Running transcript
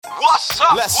What's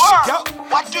up, Let's world? go.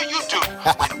 What do you do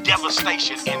when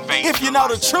devastation invades If you your know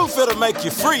the life? truth, it'll make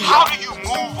you free. How do you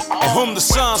move on? And whom the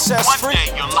sun sets One free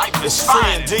day your life is is free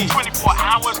fine. indeed. 24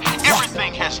 hours,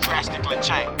 everything has drastically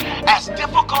changed. As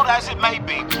difficult as it may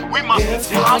be, we must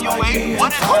evaluate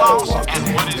what is lost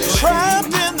and what is lived. Trapped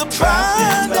in the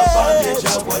bondage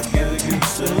of what you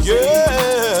used to be.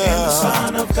 Yeah. In the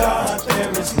Son of God, there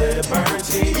is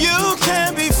liberty. You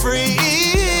can be free.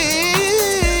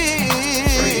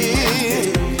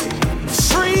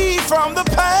 Free from the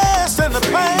past and the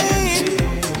pain.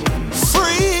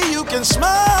 Free, you can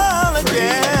smile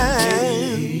again.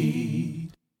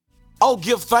 Oh,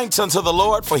 give thanks unto the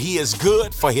Lord, for he is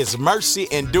good, for his mercy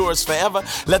endures forever.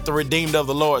 Let the redeemed of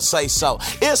the Lord say so.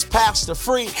 It's Pastor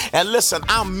Free, and listen,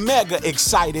 I'm mega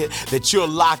excited that you're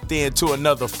locked into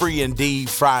another Free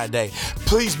Indeed Friday.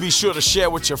 Please be sure to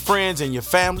share with your friends and your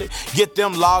family. Get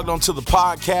them logged onto the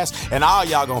podcast, and all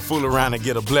y'all gonna fool around and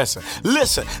get a blessing.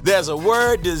 Listen, there's a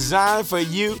word designed for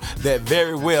you that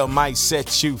very well might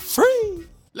set you free.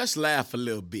 Let's laugh a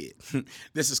little bit.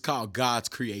 This is called God's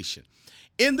creation.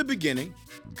 In the beginning,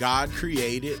 God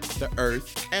created the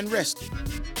earth and rested.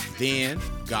 Then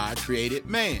God created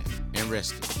man and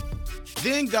rested.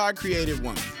 Then God created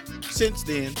woman. Since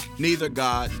then, neither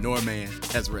God nor man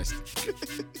has rested.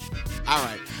 All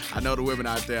right, I know the women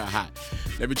out there are hot.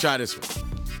 Let me try this one.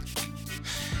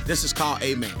 This is called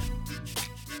Amen.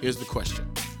 Here's the question.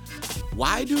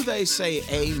 Why do they say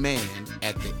amen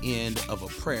at the end of a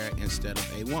prayer instead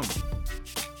of a woman?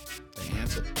 The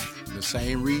answer? The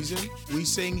same reason we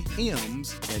sing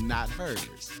hymns and not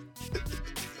hers.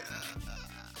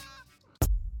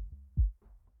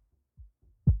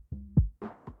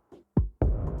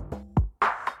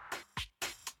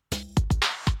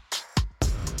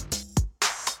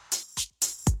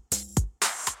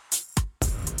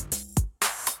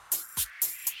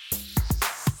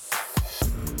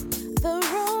 The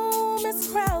room is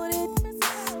crowded.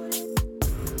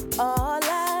 All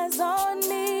eyes on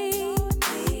me.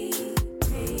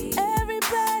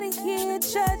 Everybody here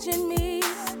judging me.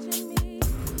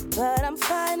 But I'm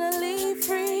finally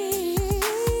free.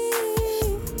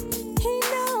 He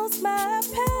knows my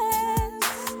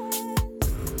past.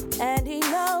 And he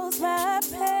knows my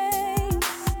pain.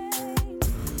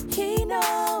 He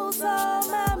knows all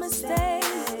my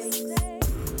mistakes.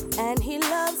 And he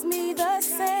loves me the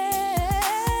same.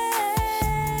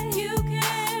 You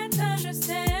can't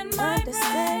understand my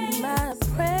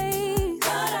praise.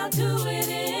 but I'll do it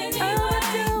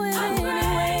anyway. I'm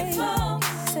grateful,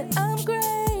 Said I'm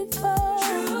grateful.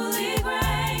 truly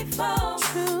grateful.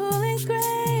 Truly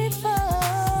grateful.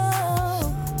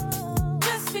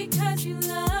 Just because you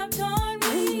loved on me,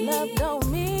 He loved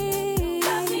on me.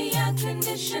 love me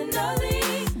unconditionally.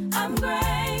 I'm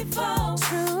grateful,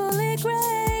 Truly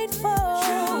grateful.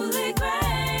 truly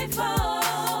grateful.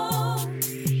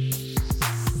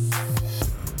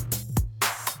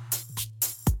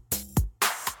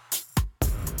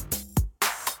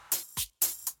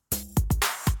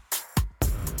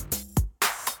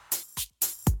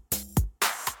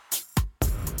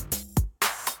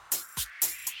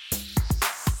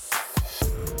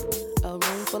 A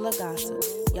room full of gossip.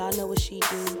 Y'all know what she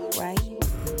do, right?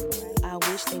 I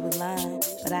wish they was lying,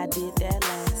 but I did that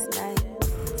last night.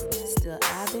 Still,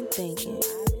 I've been thinking,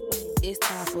 it's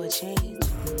time for a change.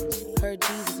 Heard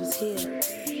Jesus was here,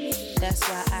 that's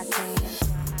why I came.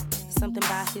 Something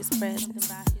about his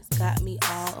presence got me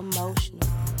all emotional.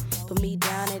 Put me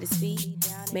down at his feet,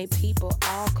 made people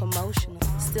all commotional.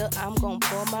 Still, I'm gonna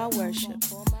pour my worship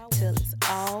till it's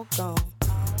all gone.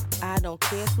 I don't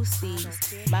care who sees,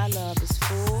 my love is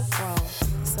full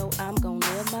grown. So I'm gonna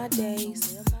live my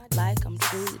days like I'm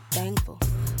truly thankful.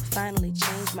 Finally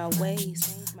change my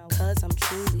ways, cause I'm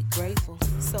truly grateful.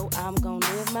 So I'm gonna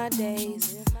live my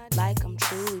days like I'm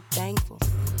truly thankful.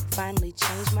 Finally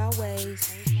change my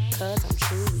ways, cause I'm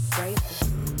truly grateful.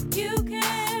 You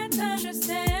can't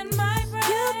understand my praise,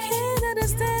 You can't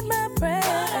understand my prayer.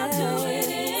 but I'll do it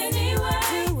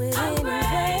anyway. Do it I'm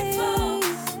grateful,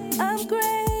 anyway. I'm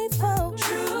grateful.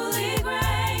 truly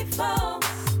grateful.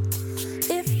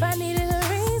 If I needed a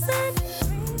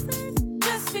reason,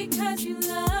 Just because you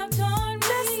loved on me,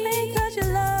 just because you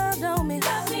loved on me.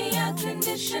 love me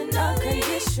unconditionally.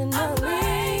 Unconditionally. I'm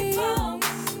grateful,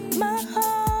 My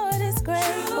heart is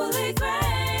grateful, truly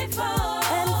grateful.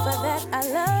 and for that I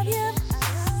love you.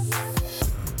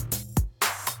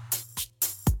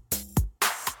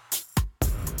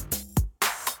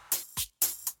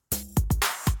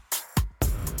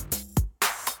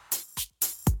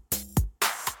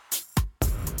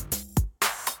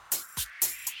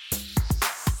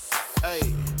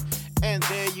 Hey, and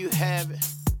there you have it.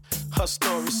 her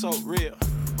story so real.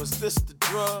 Was this the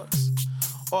drugs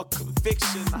or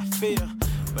conviction I feel?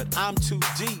 But I'm too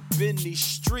deep in these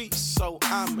streets, so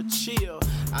I'ma chill.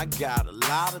 I got a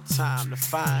lot of time to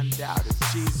find out if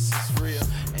Jesus is real.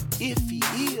 And if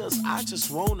he is, I just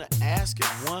wanna ask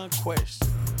him one question.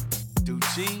 Do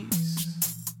Jesus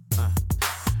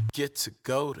get to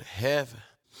go to heaven?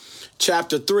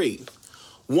 Chapter 3,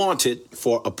 Wanted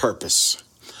for a Purpose.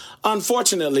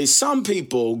 Unfortunately, some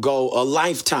people go a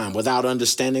lifetime without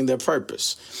understanding their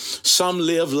purpose. Some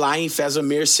live life as a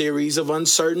mere series of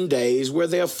uncertain days where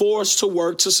they're forced to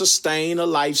work to sustain a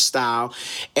lifestyle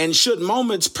and, should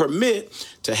moments permit,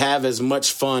 to have as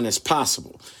much fun as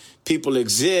possible. People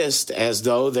exist as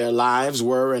though their lives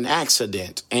were an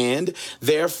accident, and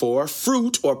therefore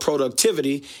fruit or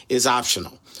productivity is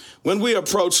optional. When we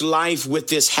approach life with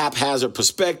this haphazard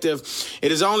perspective,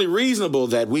 it is only reasonable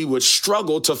that we would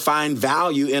struggle to find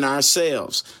value in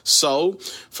ourselves. So,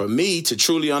 for me to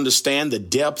truly understand the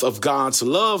depth of God's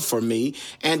love for me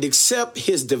and accept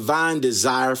his divine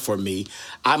desire for me,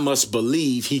 I must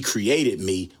believe he created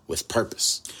me with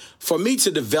purpose. For me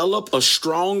to develop a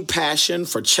strong passion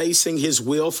for chasing his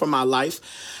will for my life,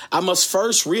 I must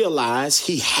first realize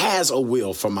he has a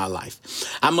will for my life.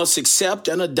 I must accept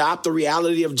and adopt the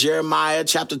reality of Jeremiah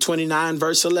chapter 29,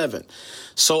 verse 11.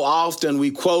 So often we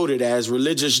quote it as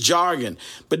religious jargon,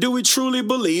 but do we truly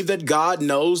believe that God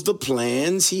knows the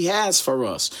plans he has for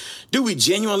us? Do we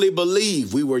genuinely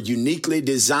believe we were uniquely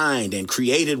designed and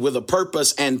created with a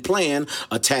purpose and plan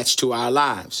attached to our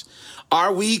lives?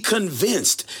 Are we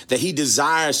convinced that he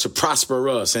desires to prosper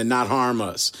us and not harm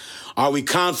us? Are we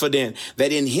confident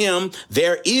that in him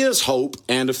there is hope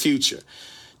and a future?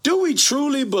 Do we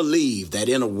truly believe that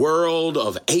in a world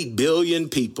of 8 billion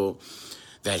people,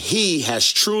 that he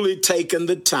has truly taken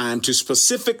the time to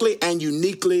specifically and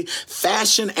uniquely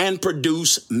fashion and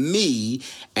produce me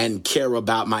and care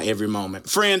about my every moment?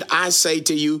 Friend, I say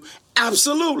to you,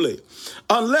 absolutely.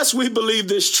 Unless we believe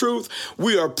this truth,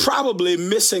 we are probably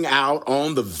missing out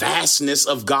on the vastness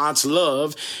of God's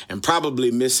love and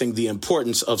probably missing the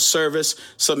importance of service,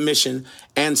 submission,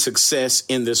 and success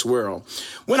in this world.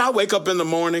 When I wake up in the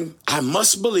morning, I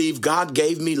must believe God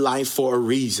gave me life for a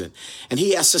reason, and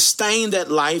he has sustained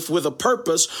that life with a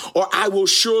purpose, or I will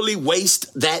surely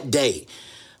waste that day.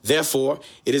 Therefore,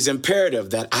 it is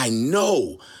imperative that I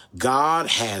know God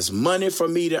has money for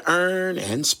me to earn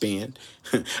and spend,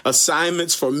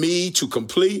 assignments for me to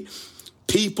complete,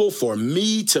 people for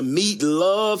me to meet,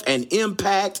 love, and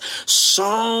impact,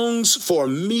 songs for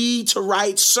me to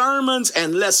write, sermons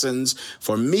and lessons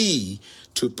for me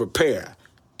to prepare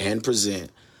and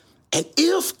present. And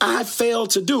if I fail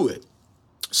to do it,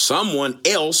 someone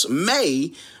else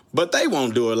may, but they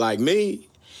won't do it like me.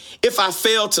 If I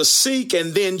fail to seek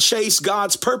and then chase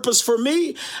God's purpose for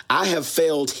me, I have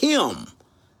failed him,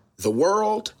 the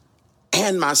world,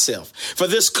 and myself. For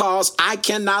this cause, I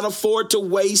cannot afford to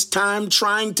waste time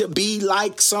trying to be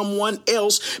like someone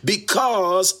else,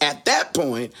 because at that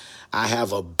point, I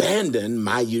have abandoned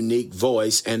my unique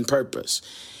voice and purpose.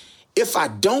 If I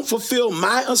don't fulfill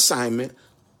my assignment,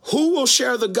 who will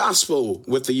share the gospel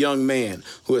with the young man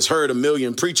who has heard a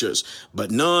million preachers,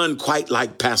 but none quite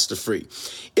like Pastor Free?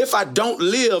 If I don't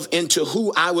live into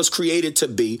who I was created to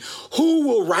be, who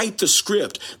will write the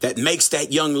script that makes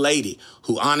that young lady,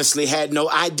 who honestly had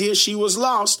no idea she was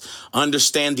lost,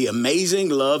 understand the amazing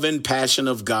love and passion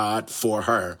of God for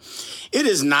her? It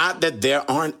is not that there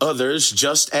aren't others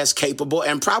just as capable,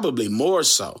 and probably more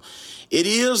so. It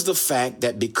is the fact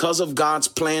that because of God's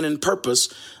plan and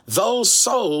purpose, those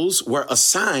souls were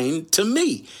assigned to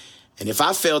me. And if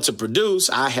I fail to produce,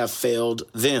 I have failed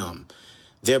them.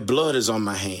 Their blood is on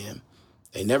my hand.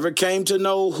 They never came to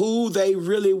know who they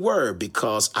really were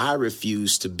because I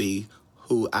refused to be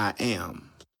who I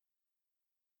am.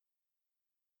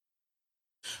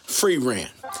 Free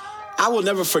rant. I will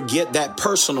never forget that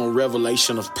personal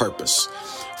revelation of purpose.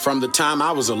 From the time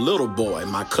I was a little boy,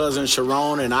 my cousin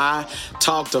Sharon and I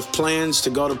talked of plans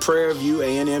to go to Prairie View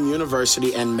A&M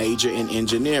University and major in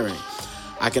engineering.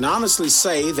 I can honestly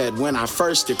say that when I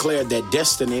first declared that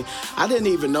destiny, I didn't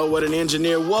even know what an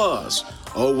engineer was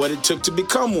or what it took to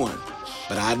become one.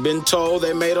 But I'd been told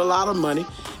they made a lot of money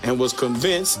and was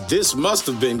convinced this must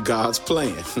have been God's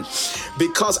plan.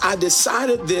 Because I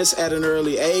decided this at an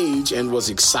early age and was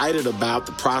excited about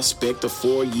the prospect of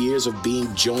 4 years of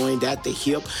being joined at the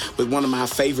hip with one of my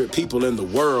favorite people in the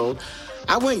world,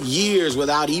 I went years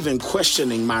without even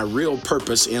questioning my real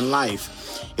purpose in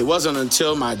life. It wasn't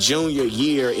until my junior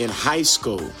year in high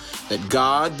school that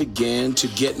God began to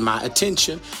get my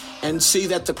attention and see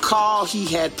that the call he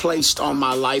had placed on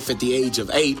my life at the age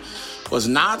of 8 was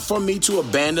not for me to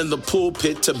abandon the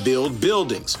pulpit to build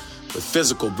buildings with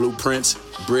physical blueprints,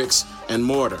 bricks, and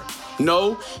mortar.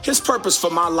 No, his purpose for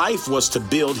my life was to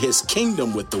build his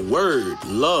kingdom with the word,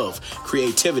 love,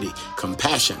 creativity,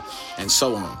 compassion, and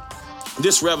so on.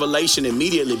 This revelation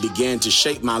immediately began to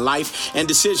shape my life and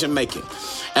decision making.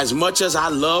 As much as I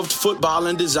loved football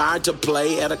and desired to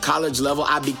play at a college level,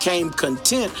 I became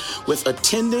content with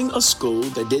attending a school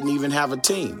that didn't even have a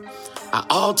team. I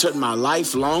altered my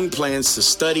lifelong plans to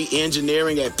study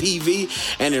engineering at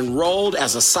PV and enrolled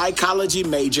as a psychology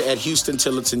major at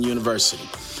Houston-Tillotson University.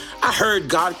 I heard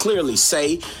God clearly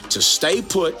say to stay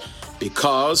put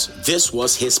because this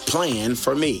was his plan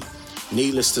for me.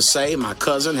 Needless to say, my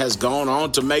cousin has gone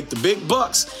on to make the big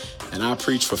bucks, and I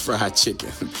preach for fried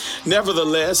chicken.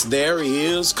 Nevertheless, there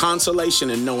is consolation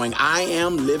in knowing I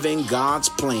am living God's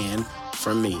plan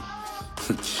for me.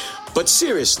 But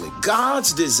seriously,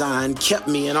 God's design kept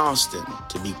me in Austin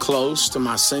to be close to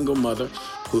my single mother,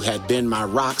 who had been my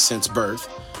rock since birth.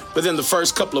 Within the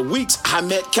first couple of weeks, I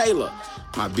met Kayla,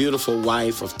 my beautiful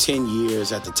wife of 10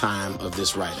 years at the time of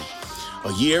this writing.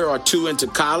 A year or two into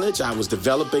college, I was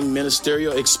developing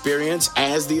ministerial experience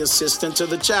as the assistant to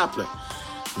the chaplain.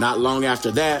 Not long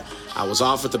after that, I was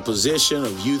offered the position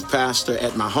of youth pastor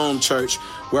at my home church,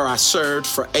 where I served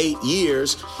for 8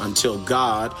 years until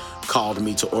God called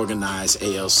me to organize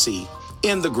ALC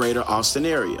in the greater Austin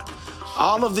area.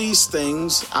 All of these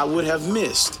things I would have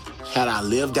missed had I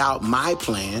lived out my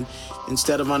plan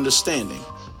instead of understanding,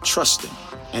 trusting,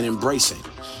 and embracing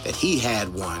that he had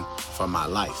one for my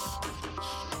life.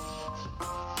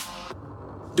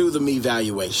 Do the me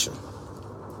valuation.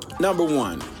 Number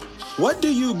 1, what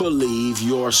do you believe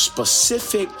your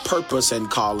specific purpose and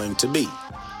calling to be?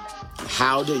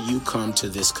 How did you come to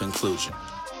this conclusion?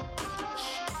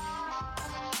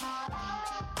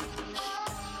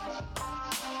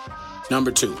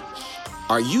 Number 2,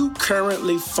 are you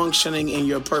currently functioning in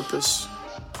your purpose?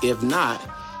 If not,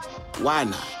 why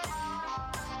not?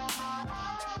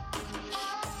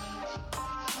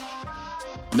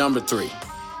 Number 3,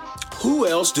 who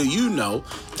else do you know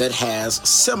that has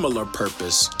similar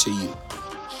purpose to you?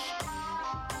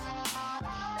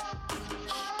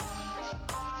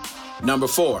 Number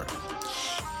 4,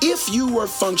 if you were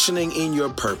functioning in your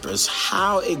purpose,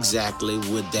 how exactly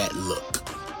would that look?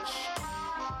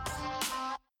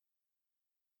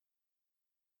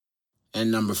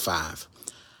 And number 5,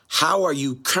 how are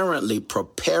you currently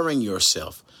preparing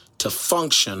yourself to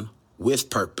function with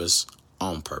purpose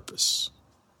on purpose?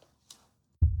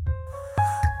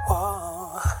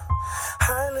 Whoa,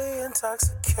 highly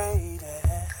intoxicated.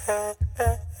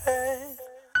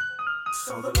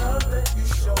 So the love that you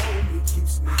show me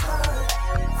keeps me high.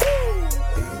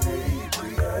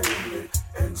 Inebriated,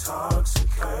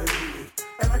 intoxicated,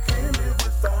 and I can't live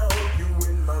without you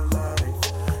in my life.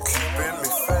 Keeping me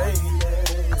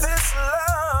faded. This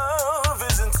love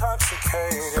is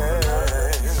intoxicated. So the love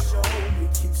that you show me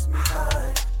keeps me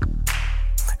high.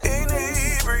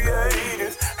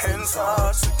 Inebriated,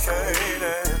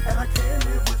 intoxicated, and I can't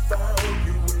live without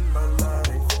you in my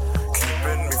life.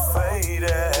 Keeping me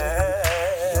faded.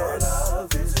 Your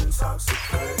love is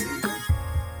intoxicating.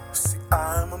 See,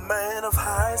 I'm a man of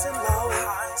highs and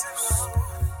lows.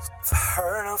 The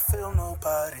hurt I feel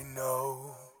nobody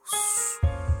knows.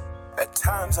 At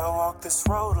times I walk this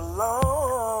road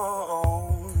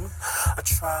alone. I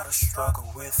try to struggle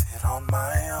with it on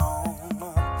my own.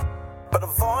 But a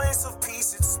voice of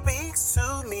peace, it speaks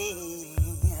to me.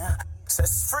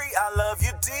 Says free, I love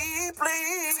you deeply.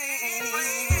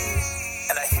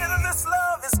 And I hear that this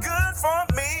love is good for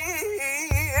me.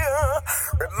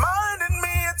 Reminding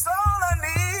me it's all I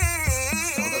need.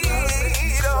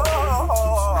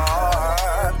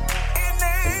 Oh,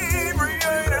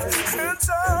 inebriated,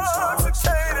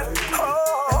 intoxicated.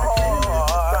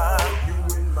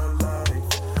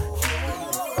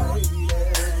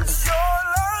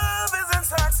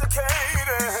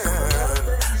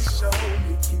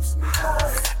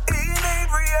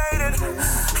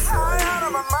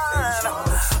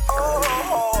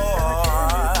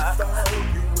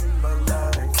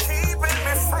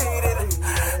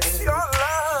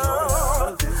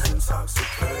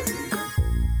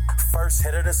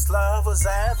 This love was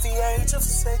at the age of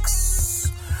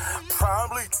 6.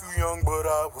 Probably too young, but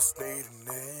I was needing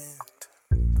it.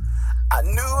 I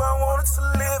knew I wanted to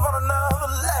live on another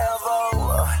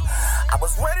level. I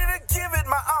was ready to give it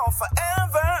my all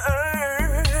forever.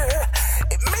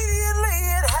 Immediately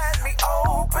it had me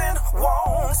open,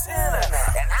 wanting,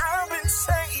 and I've been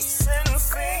chasing,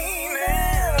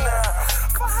 fiending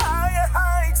for higher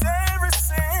heights ever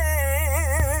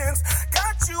since.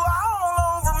 Got you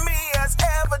all over me as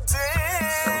evidence.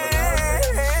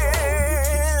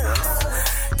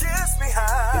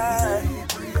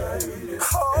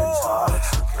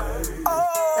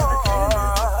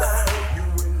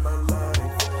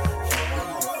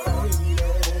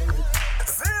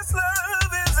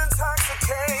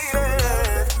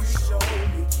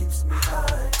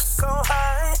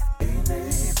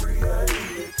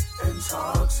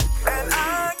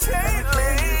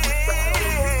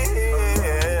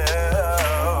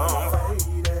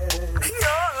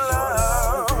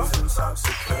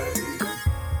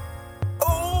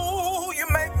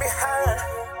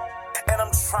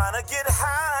 trying to get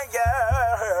higher.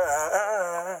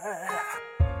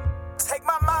 Take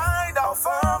my mind off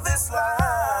of this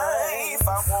life.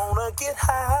 I wanna get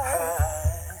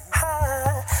high,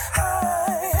 high,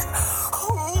 high.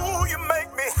 Ooh, you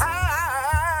make me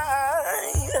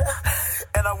high,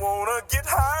 and I wanna get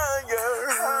higher,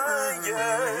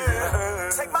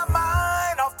 higher. Take my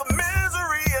mind off the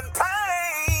misery and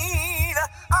pain.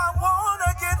 I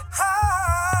wanna get high,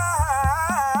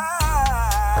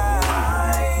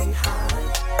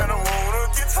 and I wanna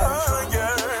get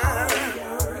higher.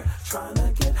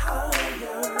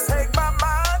 Take my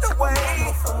mind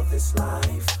away from this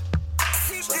life.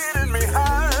 Keep getting me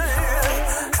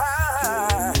high,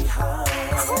 high.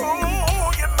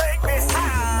 Ooh, you make me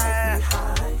high,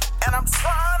 and I'm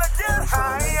trying to get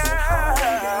higher.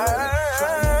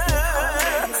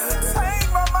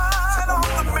 Take my mind off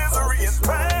the misery and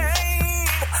pain.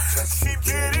 Keep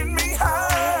getting me high.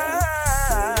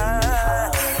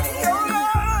 Your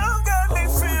love got me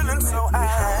feeling so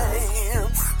high,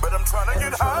 but I'm trying to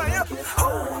get higher.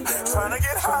 Trying to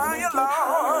get higher,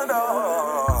 Lord.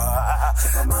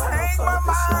 Take my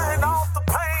mind off the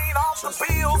pain, off the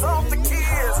bills, off the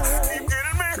kids. Keep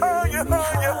getting me higher,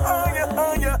 higher, higher,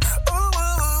 higher.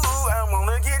 Ooh, I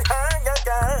wanna get higher,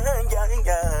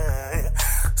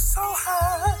 so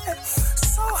high,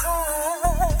 so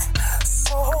high,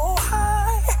 so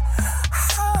high,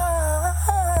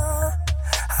 high,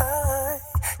 high.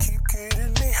 Keep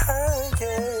getting me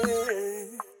higher.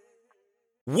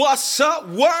 What's up,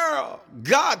 world?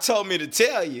 God told me to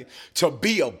tell you to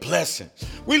be a blessing.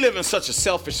 We live in such a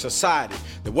selfish society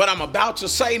that what I'm about to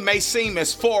say may seem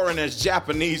as foreign as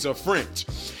Japanese or French.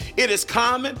 It is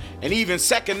common and even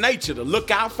second nature to look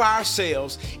out for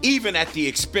ourselves, even at the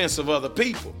expense of other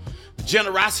people. The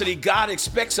generosity God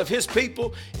expects of his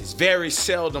people is very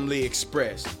seldomly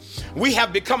expressed. We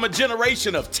have become a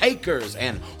generation of takers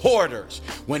and hoarders,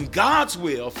 when God's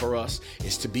will for us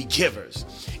is to be givers.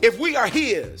 If we are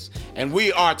his and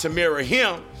we are to mirror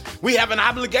him, we have an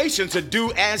obligation to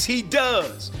do as he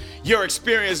does. Your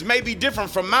experience may be different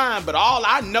from mine, but all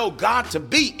I know God to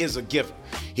be is a giver.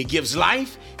 He gives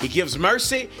life, he gives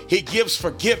mercy, he gives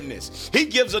forgiveness, he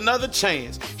gives another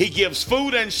chance, he gives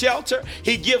food and shelter,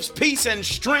 he gives peace and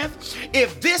strength.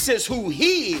 If this is who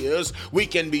he is, we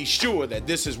can be sure that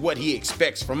this is what he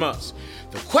expects from us.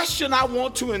 The question I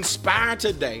want to inspire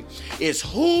today is,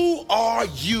 who are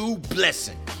you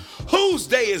blessing? Whose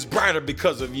day is brighter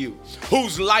because of you?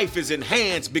 Whose life is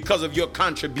enhanced because of your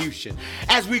contribution?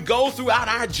 As we go throughout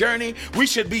our journey, we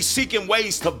should be seeking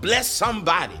ways to bless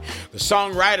somebody. The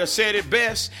songwriter said it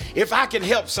best: if I can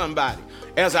help somebody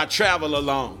as I travel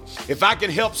along, if I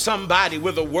can help somebody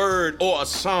with a word or a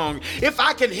song, if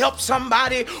I can help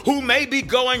somebody who may be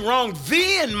going wrong,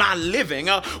 then my living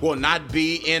will not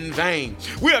be in vain.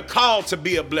 We are called to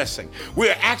be a blessing. We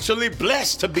are actually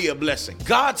blessed to be a blessing.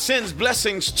 God sends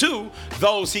blessings to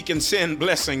those he can send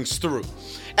blessings through.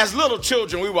 As little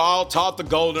children, we were all taught the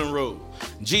golden rule.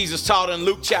 Jesus taught in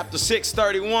Luke chapter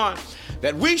 6:31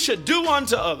 that we should do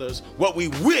unto others what we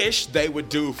wish they would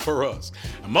do for us.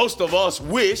 And most of us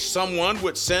wish someone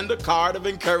would send a card of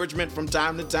encouragement from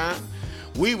time to time.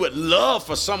 We would love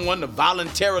for someone to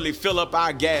voluntarily fill up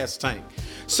our gas tank.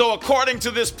 So according to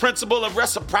this principle of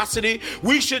reciprocity,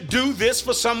 we should do this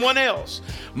for someone else.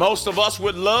 Most of us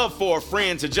would love for a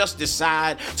friend to just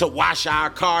decide to wash our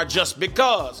car just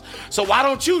because. So why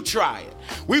don't you try it?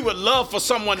 We would love for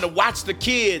someone to watch the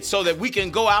kids so that we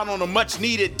can go out on a much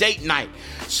needed date night.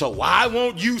 So why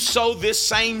won't you sow this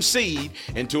same seed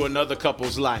into another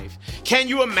couple's life? Can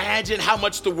you imagine how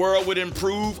much the world would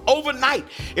improve overnight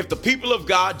if the people of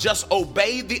God just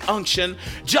obeyed the unction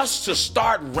just to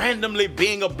start randomly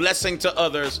being a blessing to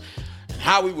others, and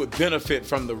how we would benefit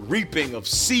from the reaping of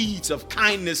seeds of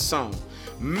kindness sown?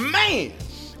 Man,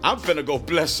 I'm finna go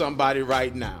bless somebody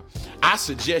right now. I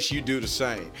suggest you do the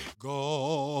same.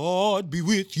 God be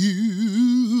with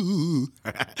you.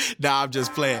 Nah, I'm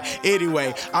just playing.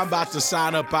 Anyway, I'm about to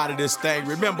sign up out of this thing.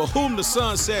 Remember, whom the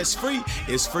Son sets free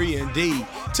is free indeed.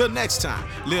 Till next time,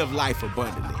 live life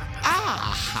abundantly.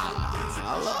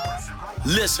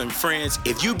 Listen, friends,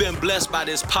 if you've been blessed by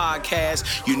this podcast,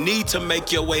 you need to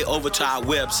make your way over to our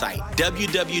website,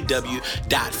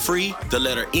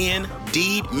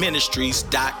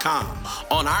 www.free_indeedministries.com.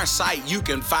 On our site, you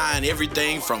can find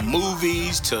everything from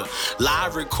movies to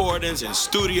live recordings and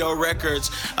studio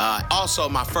records. Also,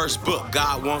 my first book,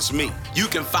 God Wants Me. You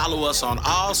can follow us on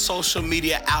all social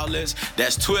media outlets.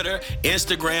 That's Twitter,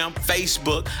 Instagram,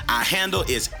 Facebook. Our handle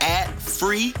is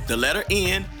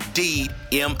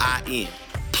 @free_indeedmin.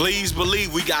 Please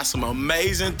believe we got some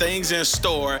amazing things in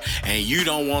store, and you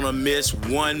don't want to miss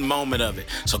one moment of it.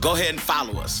 So go ahead and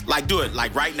follow us. Like, do it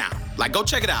like right now. Like, go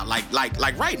check it out. Like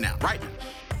right now. Right now.